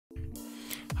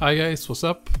Hi guys, what's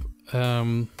up?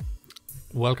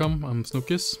 Welcome, I'm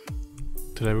Snokus.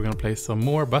 Today we're gonna play some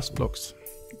more Bass blocks.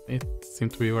 It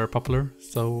seemed to be very popular,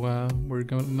 so we're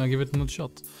gonna give it another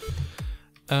shot.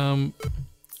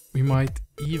 We might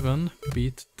even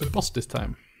beat the boss this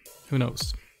time. Who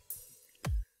knows?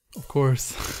 Of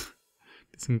course,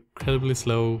 it's incredibly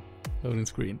slow loading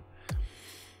screen.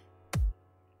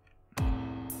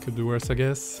 Could be worse, I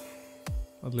guess.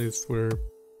 At least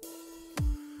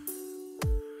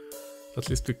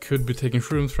we could be taking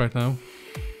shrooms right now.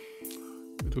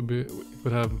 It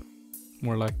would have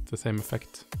more like the same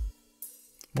effect.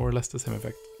 More or less the same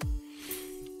effect.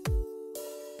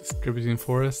 Distributing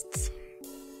forests.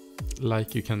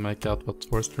 Like you can make out what's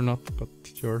forest or not, but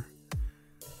sure.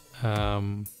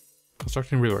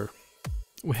 Constructing river.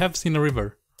 We have seen a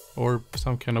river. Or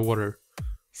some kind of water.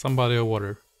 Some body of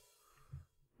water.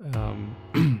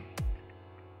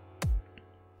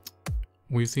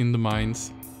 We've seen the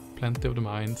mines. Plenty of the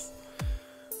mines.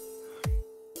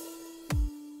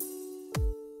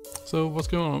 So what's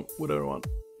going on with everyone?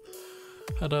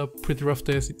 Had a pretty rough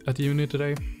day at uni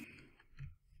today.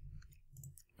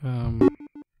 As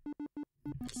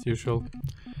usual.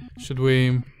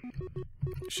 Shouldn't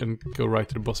go right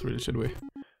to the boss really, should we?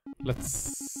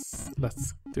 Let's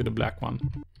do the black one.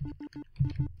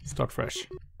 Start fresh.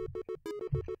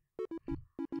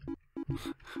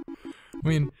 I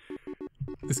mean,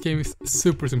 this game is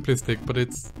super simplistic, but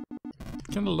it's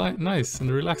kind of nice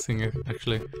and relaxing,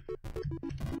 actually.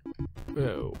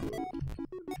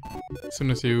 As soon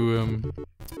as you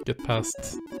get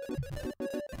past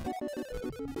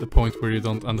the point where you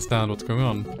don't understand what's going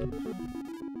on.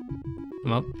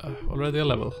 Not already a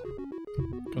level.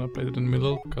 Gonna play it in the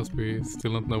middle, because we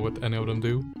still don't know what any of them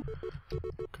do.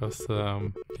 Because,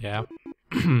 yeah.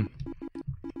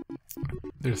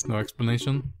 There's no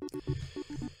explanation.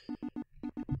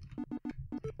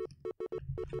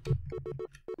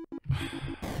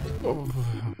 Oh.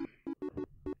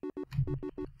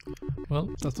 Well,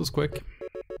 that was quick.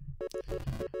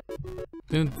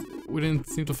 We didn't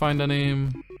seem to find any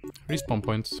respawn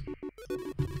points.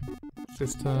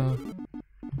 Just God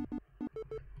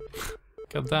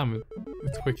damn it!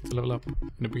 It's quick to level up in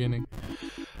the beginning.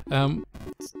 I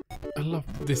love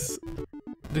this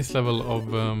level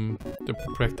of the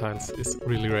projectiles is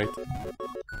really great.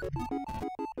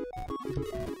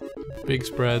 Big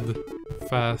spread,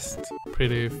 fast,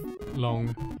 pretty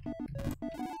long.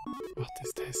 What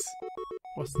is this?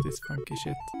 What's this funky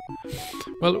shit?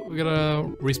 Well, we got a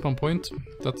respawn point.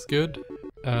 That's good.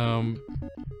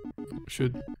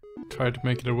 Should try to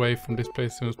make it away from this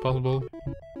place as soon as possible,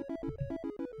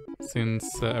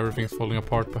 since everything's falling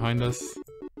apart behind us.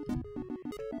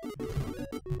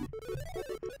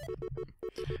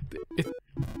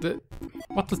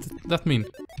 What does that mean?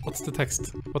 What's the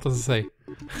text? What does it say?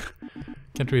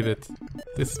 Can't read it.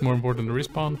 This is more important than the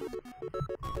respawn.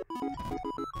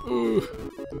 Ooh.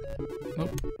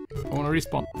 Nope. I wanna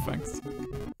respawn. Thanks.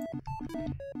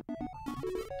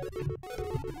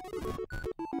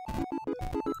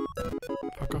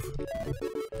 Fuck off.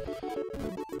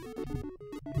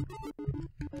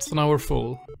 So now we're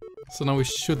full. So now we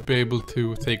should be able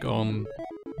to take on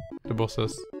the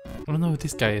bosses. I don't know who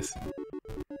this guy is.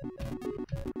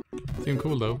 Seems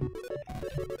cool though.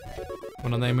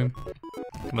 Wanna name him?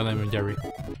 I'm gonna name him Jerry.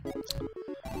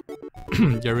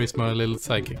 Jerry is my little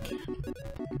sidekick.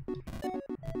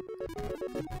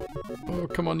 Oh,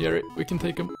 come on, Jerry, we can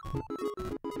take him.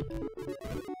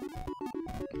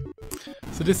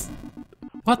 So this...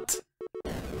 What?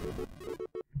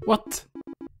 What?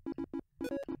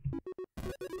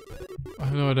 I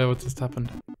have no idea what just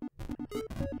happened.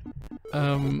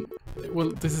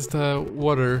 Well, this is the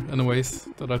water, anyways,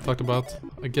 that I talked about.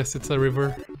 I guess it's a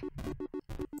river.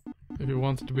 If you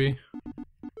want it to be.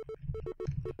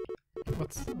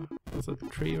 That's a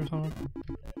tree or something?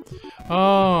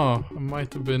 Oh, I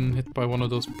might have been hit by one of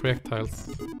those projectiles.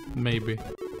 Maybe.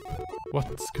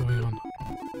 What's going on?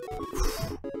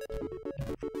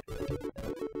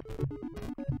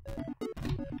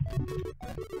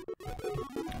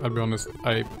 I'll be honest,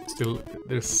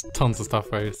 there's tons of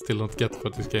stuff I still don't get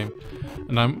about this game.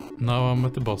 And now I'm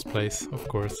at the boss place, of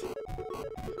course.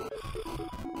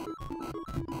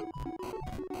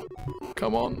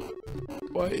 Come on!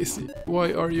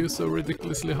 Why are you so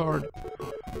ridiculously hard?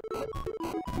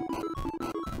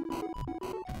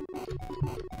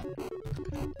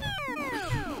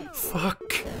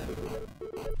 Fuck!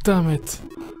 Damn it!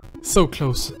 So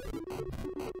close.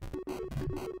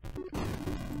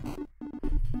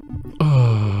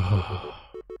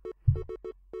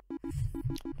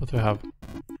 What do I have?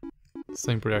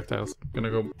 Same projectiles.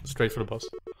 Gonna go straight for the boss.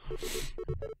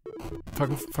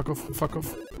 Fuck off, fuck off, fuck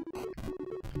off.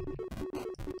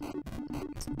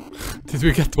 Did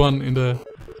we get one in the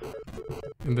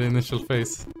initial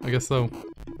phase? I guess so.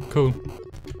 Cool.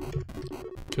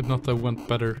 Could not have went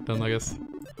better then, I guess.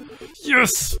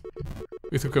 Yes!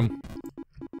 We took him.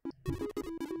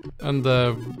 And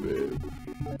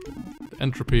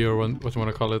entropy, or what you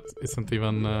want to call it, isn't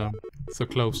even so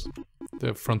close.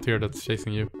 The frontier that's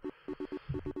chasing you.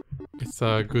 It's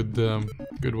a good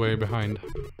good way behind.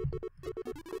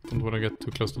 Don't want to get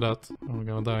too close to that. I'm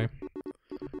gonna die.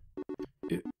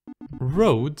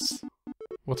 Roads?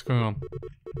 What's going on?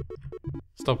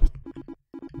 Stop.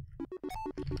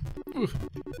 Oof.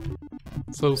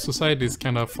 So society is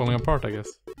kind of falling apart, I guess.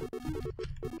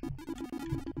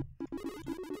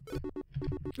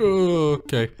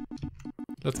 Okay.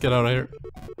 Let's get out of here.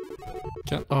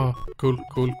 Oh, cool.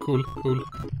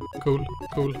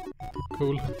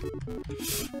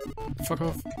 Fuck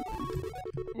off.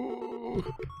 Ooh.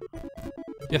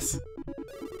 Yes.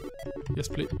 Yes,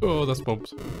 please. Oh, that's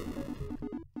bombs.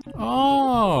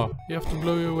 Oh, you have to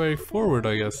blow your way forward,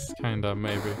 I guess. Kinda,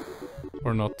 maybe.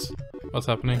 Or not. What's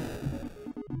happening?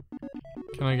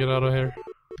 Can I get out of here?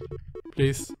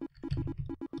 Please?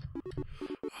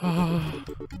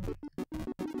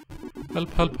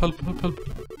 Help, help, help, help, help.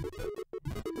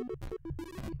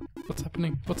 What's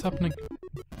happening? What's happening?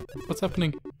 What's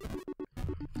happening?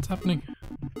 What's happening?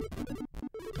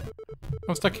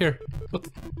 I'm stuck here. What?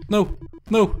 No!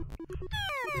 No!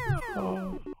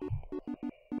 Oh.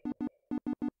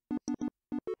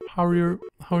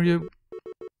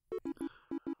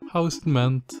 How is it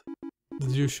meant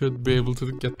that you should be able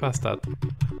to get past that?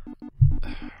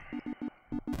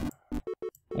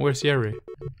 Where's Jerry?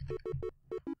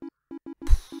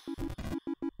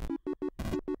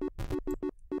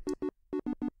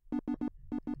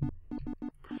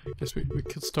 Guess we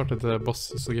could start at the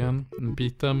bosses again and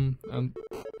beat them, and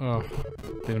oh,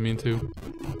 didn't mean to.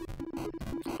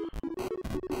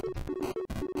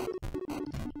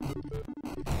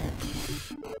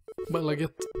 Well, I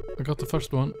got the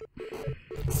first one.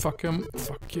 Fuck him,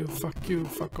 fuck you,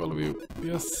 fuck all of you.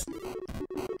 Yes.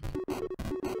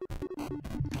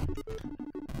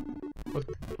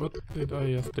 What did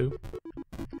I just do?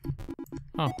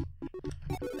 Oh.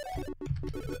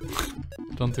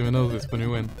 Don't even notice when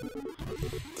you win.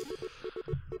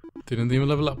 Didn't even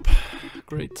level up.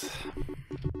 Great.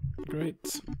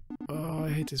 Great. Oh, I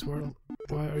hate this world.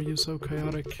 Why are you so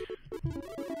chaotic?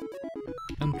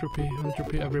 Entropy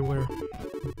everywhere.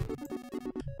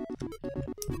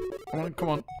 Come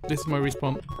on. This is my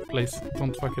respawn place.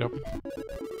 Don't fuck it up.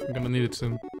 I'm gonna need it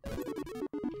soon.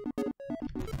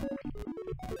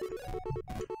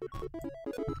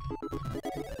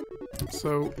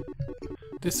 So,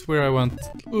 this is where I went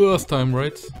last time,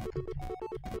 right?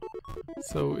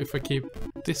 So if I keep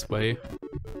this way,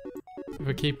 if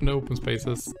I keep in open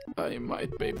spaces, I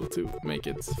might be able to make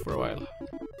it for a while.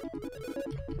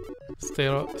 Stay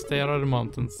out of the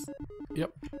mountains.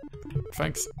 Yep.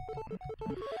 Thanks.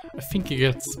 I think it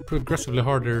gets progressively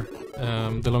harder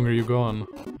the longer you go on.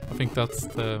 I think that's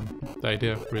the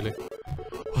idea, really.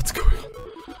 What's going on?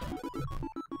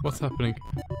 What's happening?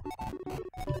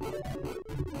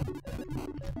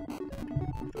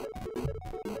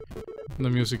 The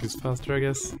music is faster, I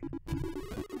guess.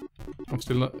 I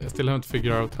still haven't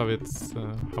figured out how it's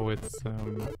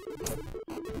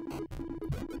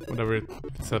whatever it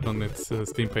said on its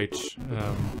Steam page,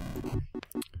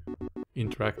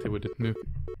 interactive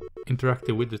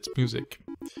with its music.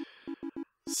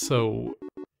 So,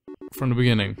 from the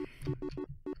beginning,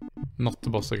 not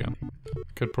the boss again.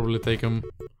 Could probably take him.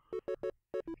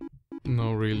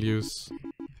 No real use,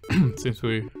 since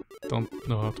we don't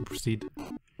know how to proceed.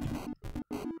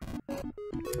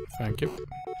 Thank you.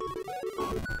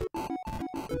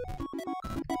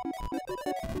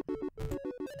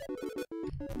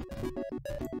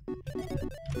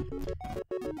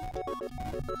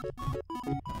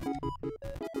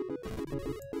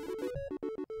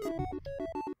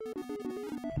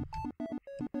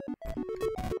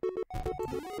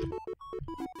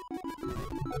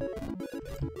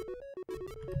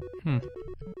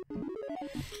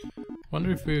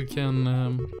 Wonder if we can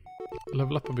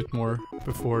level up a bit more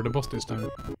before the boss this time.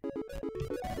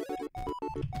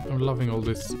 I'm loving all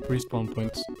these respawn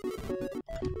points.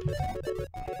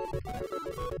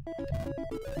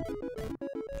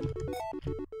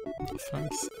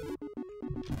 Thanks.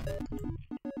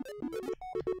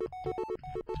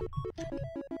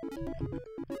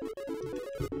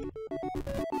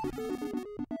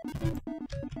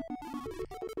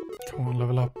 Come on,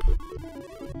 level up.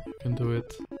 You can do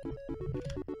it.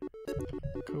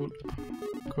 Cool.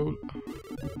 Cool.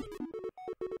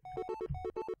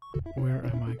 Where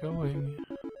am I going?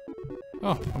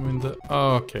 Oh, I'm in the...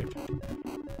 Oh, okay.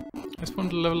 I just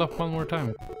want to level up one more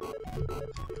time.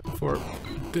 Before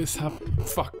this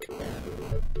happens. Fuck.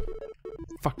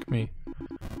 Fuck me.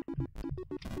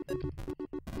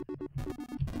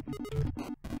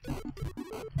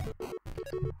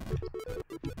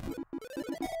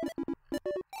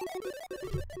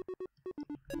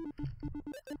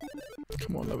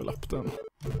 Come on, level up then.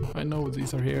 I know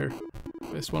these are here.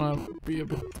 I just wanna be a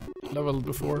bit leveled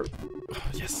before.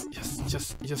 Yes, yes,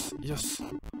 yes, yes, yes.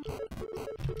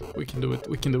 We can do it,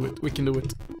 we can do it, we can do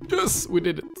it. Yes, we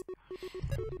did it.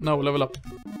 Now level up.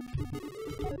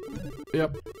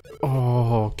 Yep.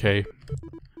 Oh, okay.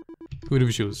 Who do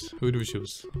we choose? Who do we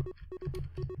choose?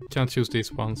 Can't choose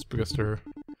these ones because they're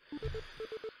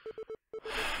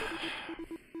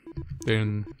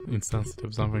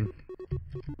insensitive something.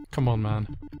 Come on, man.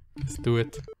 Let's do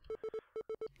it.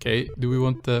 Okay, do we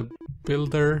want the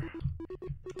builder,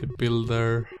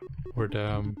 or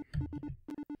the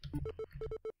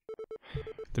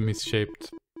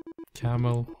misshaped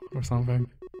camel or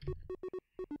something?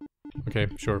 Okay,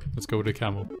 sure. Let's go with the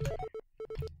camel.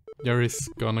 Jerry's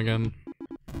gone again.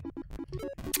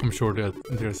 I'm sure that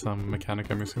there's some mechanic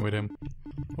I'm missing with him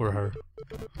or her.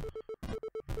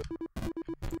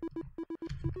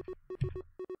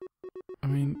 I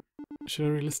mean, should I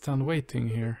really stand waiting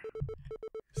here?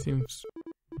 Seems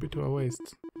a bit of a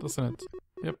waste, doesn't it?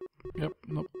 Yep, yep,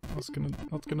 nope,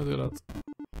 not gonna do that.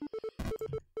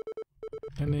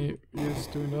 Any use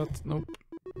doing that? Nope.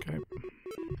 Okay.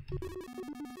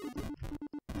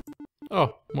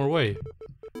 Oh, more way.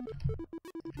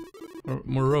 Or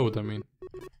more road, I mean.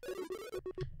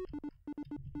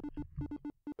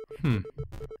 I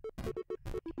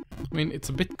mean, it's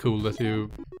a bit cool that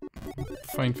you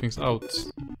find things out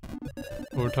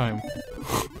over time.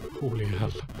 Holy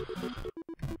hell.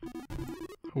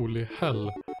 Holy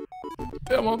hell.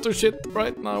 The amount of shit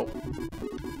right now.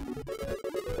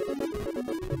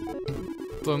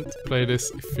 Don't play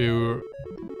this if you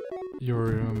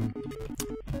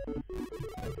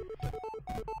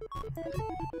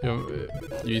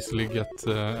easily get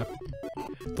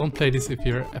don't play this if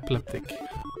you're epileptic.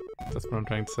 That's what I'm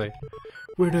trying to say.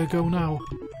 Where do I go now?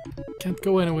 Can't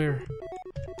go anywhere.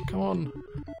 Come on.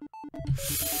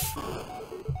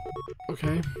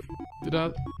 Okay.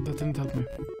 That didn't help me.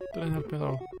 That didn't help me at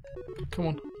all. Come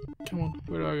on. Come on.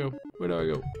 Where do I go? Where do I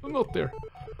go? I'm not there.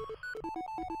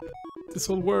 This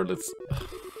whole world is...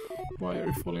 Why are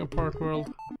you falling apart,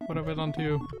 world? What have I done to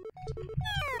you?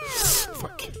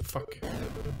 Fuck. Fuck.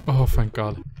 Oh, thank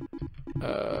God.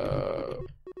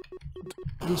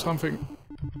 Do something.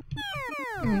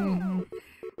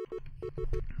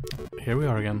 Here we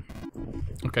are again.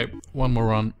 Okay, one more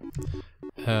run.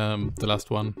 The last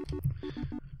one.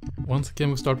 Once again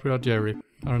we start without Jerry.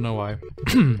 I don't know why.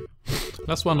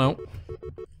 Last one now.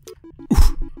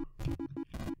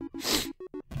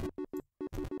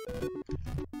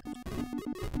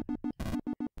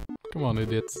 Come on,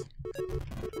 idiots.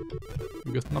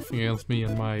 You got nothing against me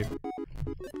and my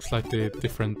slightly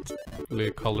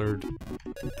differently colored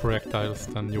projectiles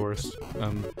than yours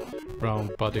and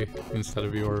round body instead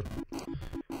of your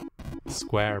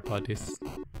square bodies.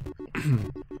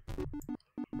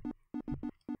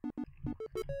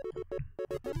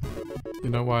 You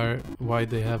know why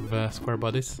they have square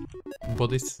bodies?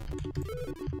 Got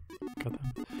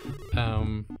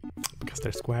them. Because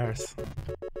they're squares.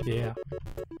 Yeah.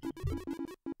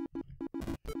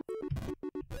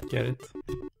 Get it?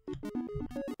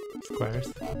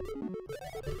 Squares.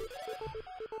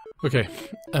 Okay.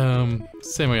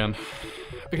 Same again.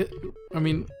 Okay, I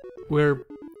mean, we're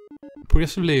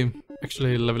progressively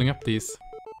actually leveling up these.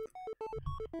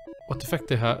 What effect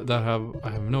they have, I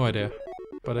have no idea.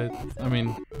 But I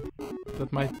mean,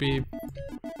 that might be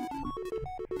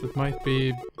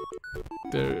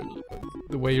the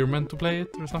way you're meant to play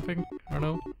it or something. I don't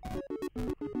know.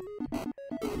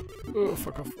 Oh,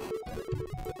 fuck off.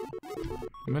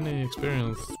 Many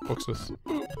experience boxes.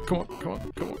 Oh, come on, come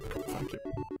on, come on. Thank you.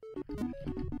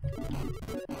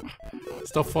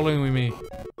 Stop following me,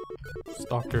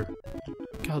 stalker.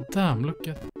 God damn, look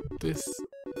at this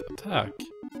attack.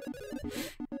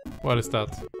 What is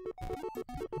that?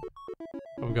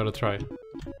 I've got to try.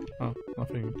 Oh,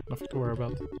 nothing to worry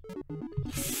about.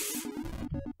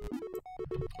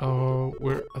 Oh,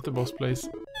 we're at the boss place.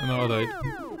 And now I died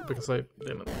because I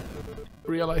didn't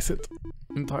realize it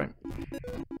in time.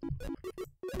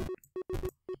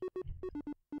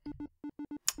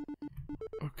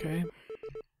 Okay.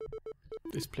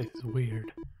 This place is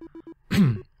weird.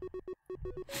 Come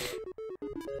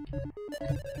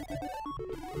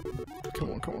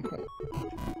on, come on, come on.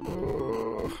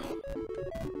 Oh.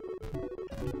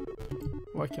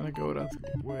 Why can't I go that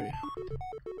way?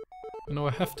 I know I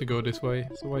have to go this way,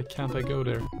 so why can't I go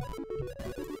there?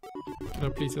 Can I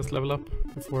please just level up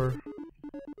before...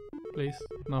 Please?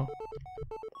 No.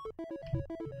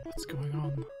 What's going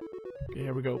on? Okay,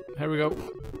 here we go. Here we go.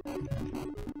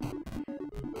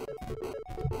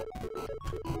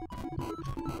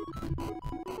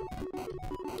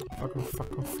 Fuck off,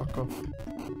 fuck off, fuck off.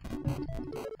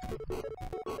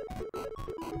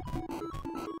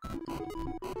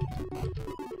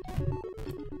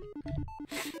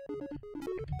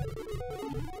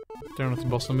 They're not the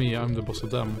boss of me, I'm the boss of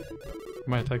them.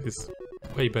 My attack is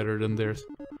way better than theirs.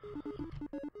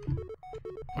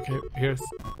 Okay, here's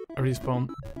a respawn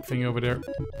thing over there.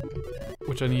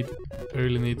 Which I need. I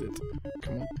really need it.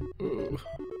 Come on.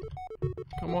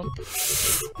 Come on.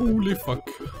 Holy fuck.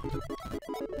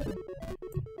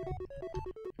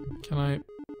 I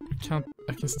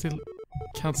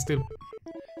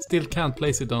still can't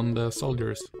place it on the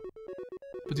soldiers.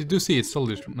 But you do see it's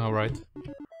soldiers now, right?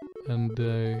 And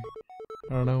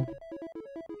I don't know.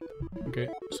 Okay,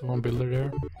 so one builder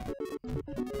there.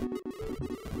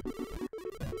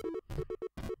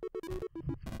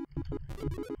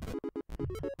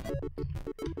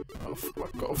 Oh,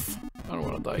 fuck off. I don't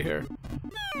want to die here.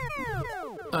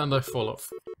 And I fall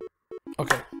off.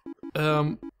 Okay.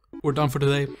 We're done for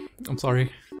today. I'm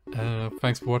sorry.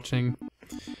 Thanks for watching.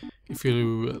 If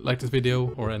you like this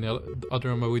video or any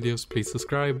other of my videos, please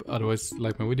subscribe. Otherwise,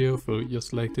 like my video if you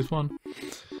just like this one.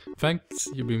 Thanks,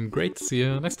 you've been great. See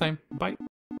you next time. Bye.